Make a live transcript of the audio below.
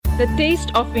The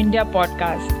taste of India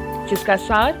podcast, जिसका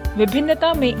सार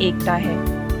विभिन्नता में एकता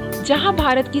है, जहां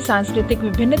भारत की सांस्कृतिक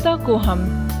विभिन्नता को हम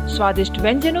स्वादिष्ट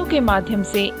व्यंजनों के माध्यम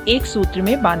से एक सूत्र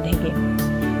में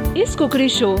बांधेंगे। इस कुकरी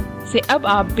शो से अब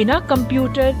आप बिना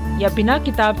कंप्यूटर या बिना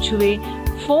किताब छुए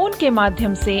फोन के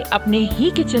माध्यम से अपने ही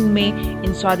किचन में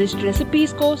इन स्वादिष्ट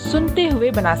रेसिपीज को सुनते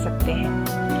हुए बना सकते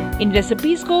हैं। इन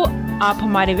रेसिपीज को आप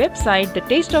हमारे वेबसाइट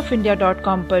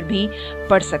thetasteofindia.com पर भी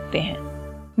पढ़ सकते हैं।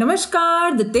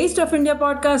 नमस्कार, the taste of India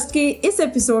podcast के इस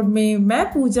एपिसोड में मैं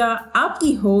पूजा,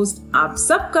 आपकी होस्ट, आप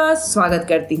सबका स्वागत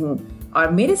करती हूँ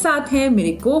और मेरे साथ हैं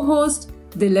मेरे को host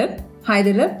Dilip. Hi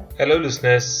Dilip. Hello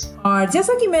listeners. और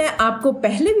जैसा कि मैं आपको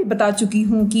पहले भी बता चुकी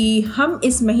हूँ कि हम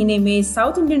इस महीने में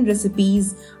साउथ इंडियन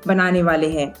रेसिपीज बनाने वाले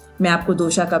हैं। मैं आपको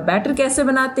डोसा का बैटर कैसे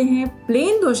बनाते हैं,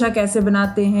 प्लेन डोसा कैसे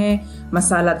बनाते हैं,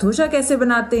 मसाला डोसा कैसे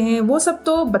बनाते हैं, वो सब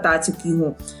तो बता चुकी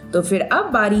हूँ। तो फिर अब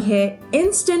बारी है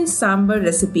इंस्टेंट सांबर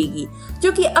रेसिपी की,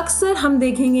 जो कि अक्सर हम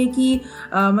देखेंगे कि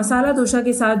मसाला डोसा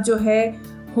के साथ जो है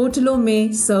होटलों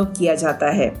में सर्व किया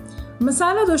जाता है।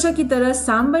 मसाला डोसा की तरह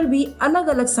सांबर भी अलग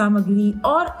अलग सामग्री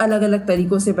और अलग अलग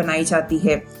तरीकों से बनाई जाती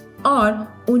है और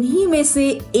उन्हीं में से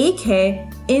एक है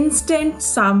इंस्टेंट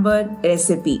सांबर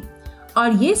रेसिपी।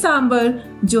 और ये सांबर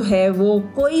जो है वो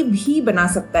कोई भी बना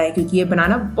सकता है, क्योंकि ये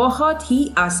बनाना बहुत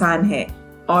ही आसान है।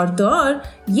 और तो और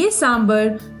ये सांबर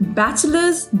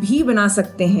बैचलर्स भी बना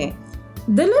सकते हैं,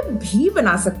 दिलीप भी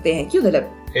बना सकते हैं। क्यों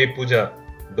Dilip? Hey Pooja,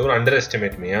 don't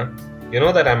underestimate me, huh? You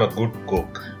know that I'm a good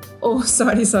cook. Oh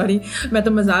sorry, मैं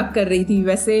तो मजाक कर रही थी।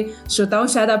 वैसे श्रोताओं,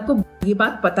 शायद आपको ये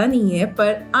बात पता नहीं है,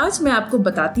 पर आज मैं आपको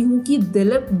बताती हूँ कि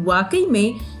दिलीप वाकई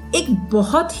में एक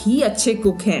बहुत ही अच्छे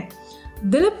कुक हैं।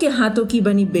 दिलीप के हाथों की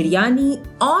बनी बिरयानी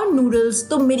और नूडल्स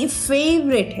तो मेरी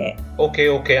फेवरेट है।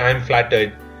 Okay, I'm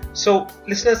flattered. So,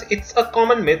 listeners, it's a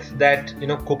common myth that,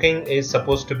 cooking is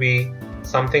supposed to be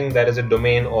something that is a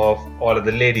domain of all of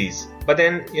the ladies. But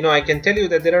then, I can tell you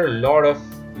that there are a lot of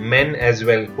men as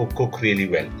well who cook really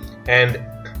well. And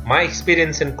my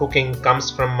experience in cooking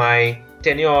comes from my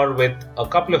tenure with a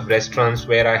couple of restaurants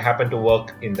where I happen to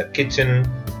work in the kitchen,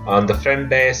 on the front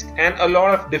desk, and a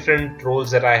lot of different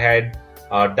roles that I had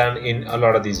done in a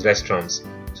lot of these restaurants.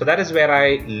 So that is where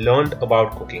I learned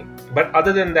about cooking. But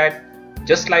other than that,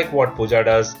 just like what Pooja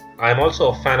does, I'm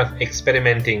also a fan of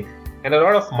experimenting, and a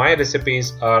lot of my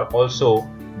recipes are also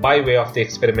by way of the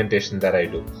experimentation that I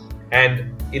do. And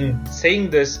in saying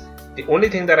this, the only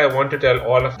thing that I want to tell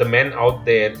all of the men out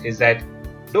there is that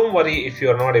don't worry if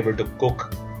you're not able to cook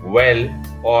well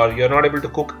or you're not able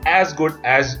to cook as good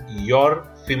as your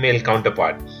female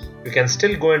counterpart. You can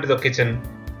still go into the kitchen,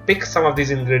 pick some of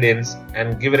these ingredients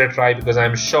and give it a try, because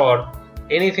I'm sure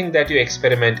anything that you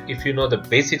experiment, if you know the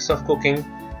basics of cooking,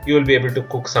 you will be able to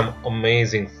cook some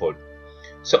amazing food.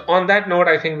 So on that note,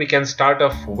 I think we can start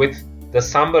off with the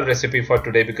sambar recipe for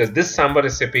today, because this sambar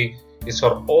recipe is for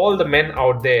all the men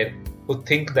out there who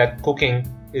think that cooking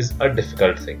is a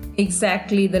difficult thing.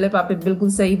 Exactly, Dilip, आपने बिल्कुल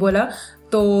सही बोला।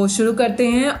 तो शुरू करते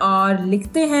हैं और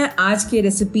लिखते हैं आज के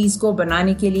रेसिपीज को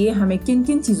बनाने के लिए हमें किन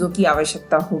किन चीजों की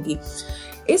आवश्यकता होगी।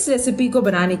 इस रेसिपी को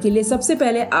बनाने के लिए सबसे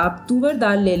पहले आप तुअर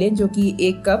दाल ले लें, जो कि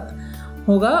 1 कप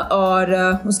होगा,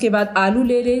 और उसके बाद आलू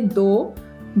ले लें 2,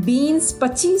 बीन्स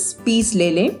 25 पीस ले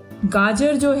लें,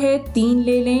 गाजर जो है 3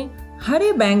 ले लें,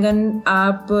 हरे बैंगन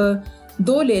आप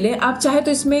 2 ले लें। आप चाहे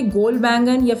तो इसमें गोल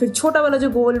बैंगन या फिर छोटा वाला जो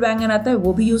गोल बैंगन आता है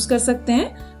वो भी यूज कर सकते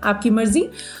हैं, आपकी मर्जी।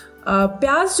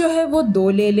 प्याज जो है वो 2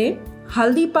 ले लें,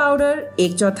 हल्दी powder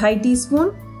 1/4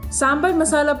 teaspoon, sambar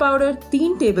masala powder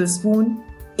 3 tablespoon,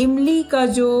 इमली का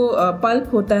जो पल्प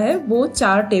होता है वो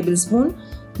 4 टेबलस्पून,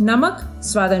 नमक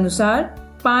स्वाद अनुसार,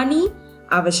 पानी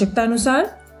आवश्यकता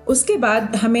अनुसार। उसके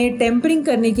बाद हमें टेम्परिंग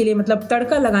करने के लिए, मतलब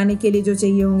तड़का लगाने के लिए जो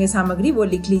चाहिए होंगे सामग्री, वो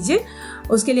लिख लीजिए।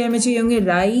 उसके लिए हमें चाहिए होंगे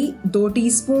राई 2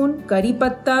 टीस्पून, करी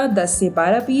पत्ता 10 से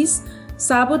 12 पीस,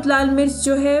 साबुत लाल मिर्च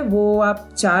जो है वो आप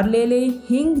 4 ले लें,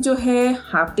 हींग जो है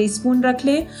 ½ टीस्पून रख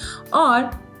लें, और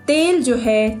तेल जो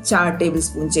है 4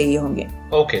 टेबलस्पून चाहिए होंगे।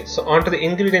 Okay, so on to the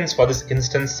ingredients for this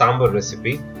instant sambar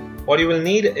recipe. What you will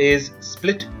need is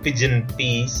split pigeon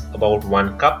peas about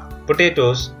 1 cup,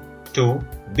 potatoes 2,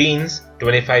 beans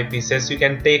 25 pieces. You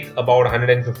can take about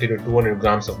 150 to 200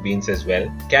 grams of beans as well.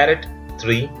 Carrot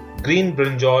 3, green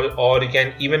brinjal, or you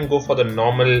can even go for the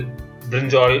normal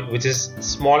brinjal, which is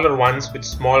smaller ones with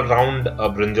small round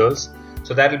brinjals.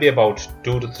 So that will be about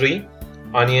 2 to 3.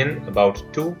 Onion about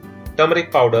 2.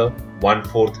 Turmeric powder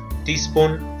 1/4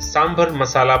 teaspoon. Sambar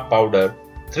masala powder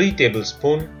 3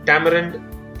 tablespoon. Tamarind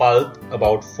pulp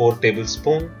about 4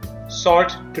 tablespoon.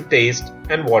 Salt to taste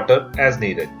and water as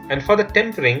needed. And for the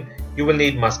tempering, you will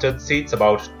need mustard seeds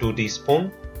about 2 teaspoon,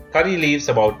 curry leaves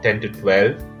about 10 to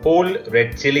 12, whole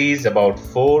red chilies about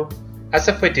 4,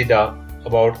 asafoetida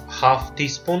about half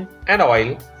teaspoon and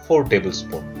oil 4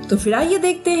 tablespoon. तो फिर आइए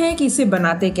देखते हैं कि इसे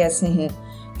बनाते कैसे हैं।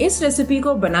 इस रेसिपी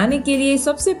को बनाने के लिए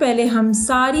सबसे पहले हम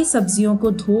सारी सब्जियों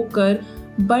को धोकर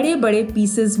बड़े बड़े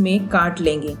पीसेस में काट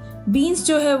लेंगे। बीन्स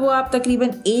जो है वो आप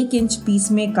तकरीबन 1 इंच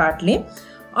पीस में काट लें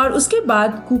और उसके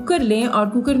बाद कुकर लें और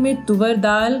कुकर में तुवर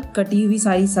दाल, कटी हुई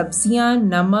सारी सब्जियां,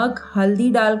 नमक, हल्दी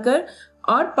डालकर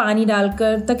और पानी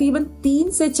डालकर तकरीबन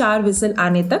 3 से 4 विसल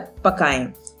आने तक पकाएं।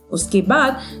 उसके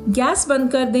बाद गैस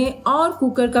बंद कर दें और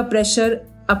कुकर का प्रेशर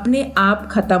अपने आप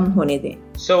खत्म होने दें।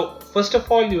 So first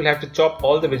of all, you will have to chop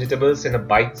all the vegetables in a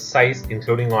bite size,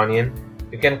 including onion.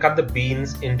 You can cut the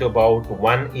beans into about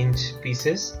 1 inch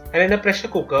pieces, and in a pressure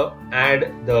cooker, add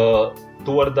the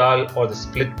tur dal or the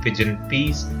split pigeon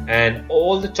peas and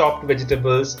all the chopped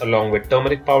vegetables along with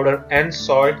turmeric powder and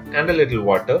salt and a little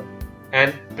water,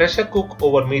 and pressure cook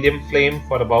over medium flame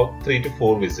for about 3 to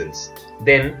 4 whistles.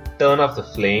 Then turn off the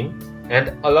flame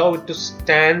and allow it to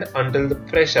stand until the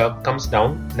pressure comes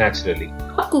down naturally.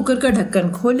 अब cooker का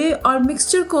ढक्कन खोलें और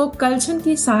mixture को कलछन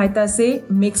की सहायता से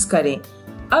mix करें।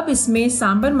 अब इसमें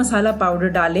सांबर मसाला पाउडर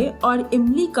डालें और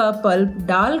इमली का पल्प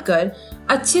डालकर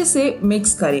अच्छे से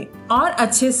मिक्स करें और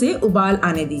अच्छे से उबाल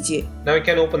आने दीजिए। Now you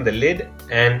can open the lid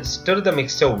and stir the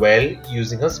mixture well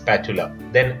using a spatula.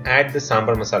 Then add the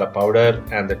sambar masala powder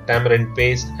and the tamarind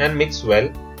paste and mix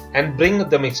well and bring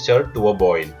the mixture to a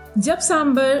boil. जब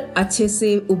सांबर अच्छे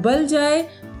से उबल जाए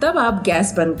तब आप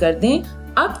gas बंद कर दें।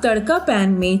 अब तड़का पैन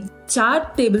में 4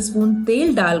 टेबलस्पून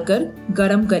तेल डालकर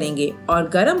गरम करेंगे और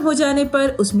गरम हो जाने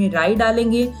पर उसमें राई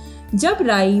डालेंगे। जब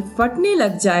राई फटने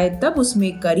लग जाए तब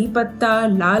उसमें करी पत्ता,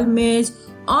 लाल मिर्च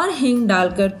और हींग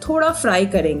डालकर थोड़ा फ्राई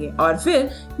करेंगे और फिर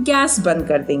गैस बंद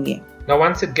कर देंगे। Now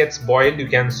once it gets boiled, you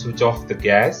can switch off the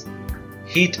gas.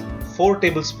 Heat 4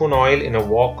 tablespoon oil in a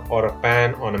wok or a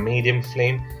pan on a medium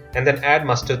flame and then add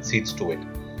mustard seeds to it.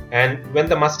 And when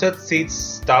the mustard seeds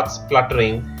starts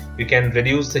spluttering, you can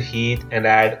reduce the heat and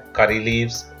add curry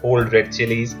leaves, whole red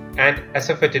chilies and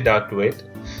asafoetida to it.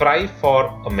 Fry for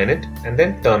a minute and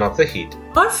then turn off the heat.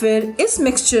 और फिर इस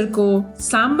mixture को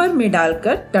सांबर में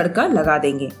डालकर तड़का लगा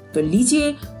देंगे। तो लीजिए,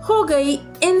 हो गई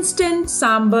इंस्टेंट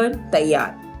सांबर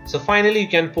तैयार। So finally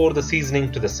you can pour the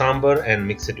seasoning to the sambar and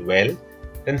mix it well.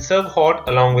 Then serve hot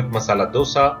along with masala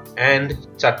dosa and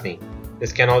chutney.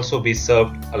 This can also be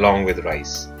served along with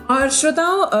rice. और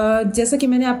श्रोताओं, जैसा कि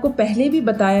मैंने आपको पहले भी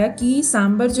बताया कि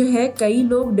सांबर जो है कई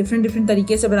लोग डिफरेंट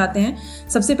तरीके से बनाते हैं।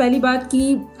 सबसे पहली बात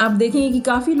कि आप देखेंगे कि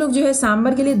काफी लोग जो है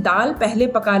सांबर के लिए दाल पहले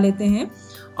पका लेते हैं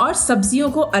और सब्जियों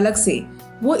को अलग से।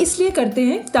 वो इसलिए करते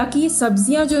हैं ताकि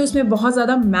सब्जियां जो है इसमें बहुत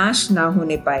ज्यादा मैश ना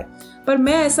होने पाए। पर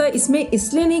मैं ऐसा इसमें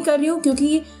इसलिए नहीं कर रही हूँ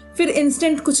क्योंकि फिर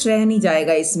इंस्टेंट कुछ रह नहीं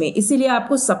जाएगा इसमें। इसीलिए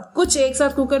आपको सब कुछ एक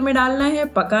साथ कुकर में डालना है,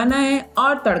 पकाना है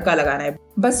और तड़का लगाना है।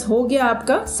 बस हो गया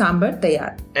आपका सांबर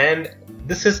तैयार। And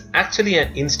this is actually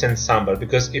an instant sambar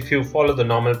because if you follow the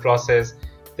normal process,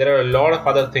 there are a lot of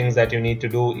other things that you need to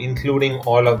do, including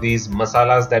all of these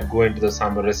masalas that go into the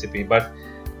sambar recipe. But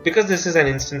because this is an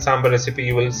instant sambar recipe,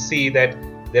 you will see that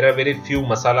there are very few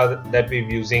masala that we're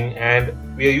using, and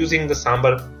we are using the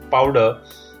sambar powder,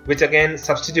 which again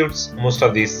substitutes most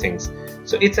of these things.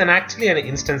 So it's actually an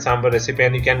instant sambar recipe,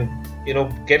 and you can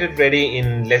get it ready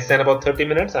in less than about 30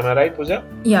 minutes. Am I right, Pooja?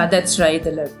 Yeah, that's right,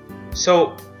 Dilip. So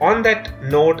on that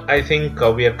note, I think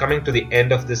we are coming to the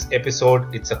end of this episode.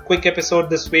 It's a quick episode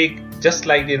this week, just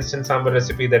like the instant sambar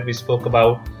recipe that we spoke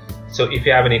about. So if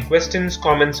you have any questions,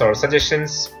 comments or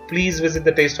suggestions, please visit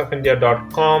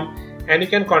thetasteofindia.com. And you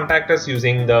can contact us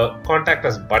using the contact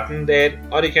us button there,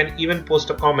 or you can even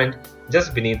post a comment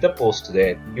just beneath the post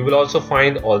there. You will also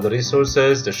find all the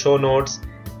resources, the show notes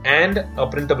and a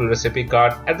printable recipe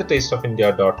card at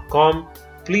thetasteofindia.com.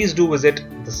 Please do visit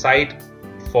the site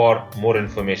for more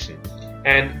information.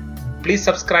 And please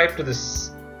subscribe to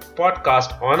this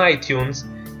podcast on iTunes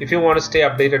if you want to stay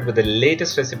updated with the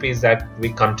latest recipes that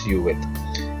we come to you with.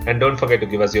 And don't forget to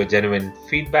give us your genuine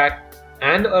feedback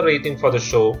and a rating for the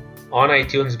show on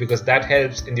iTunes because that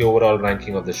helps in the overall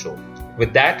ranking of the show.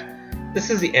 With that, this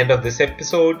is the end of this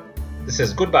episode. This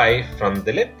is goodbye from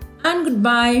Dilip. And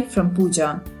goodbye from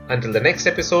Pooja. Until the next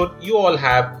episode, you all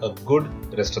have a good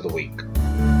rest of the week.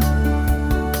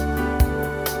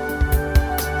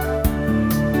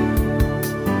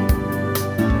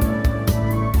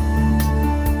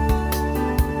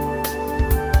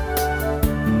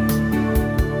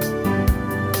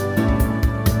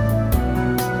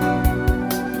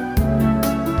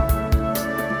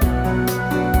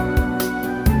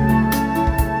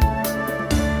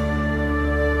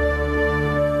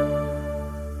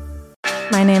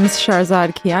 My My name's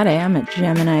Sharzad Kiade. I'm a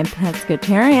Gemini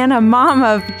pescatarian, a mom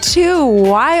of 2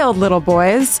 wild little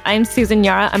boys. I'm Susan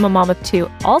Yara. I'm a mom of 2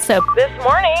 also. This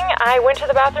morning, I went to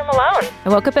the bathroom alone. I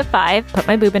woke up at 5, put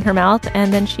my boob in her mouth,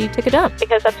 and then she took a dump.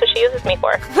 Because that's what she uses me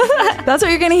for. That's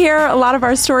what you're going to hear. A lot of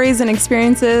our stories and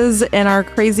experiences and our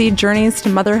crazy journeys to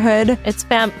motherhood. It's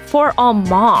for all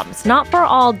moms, not for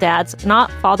all dads,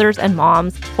 not fathers and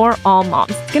moms, for all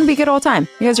moms. It's going to be a good old time.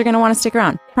 You guys are going to want to stick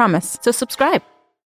around. Promise. So subscribe.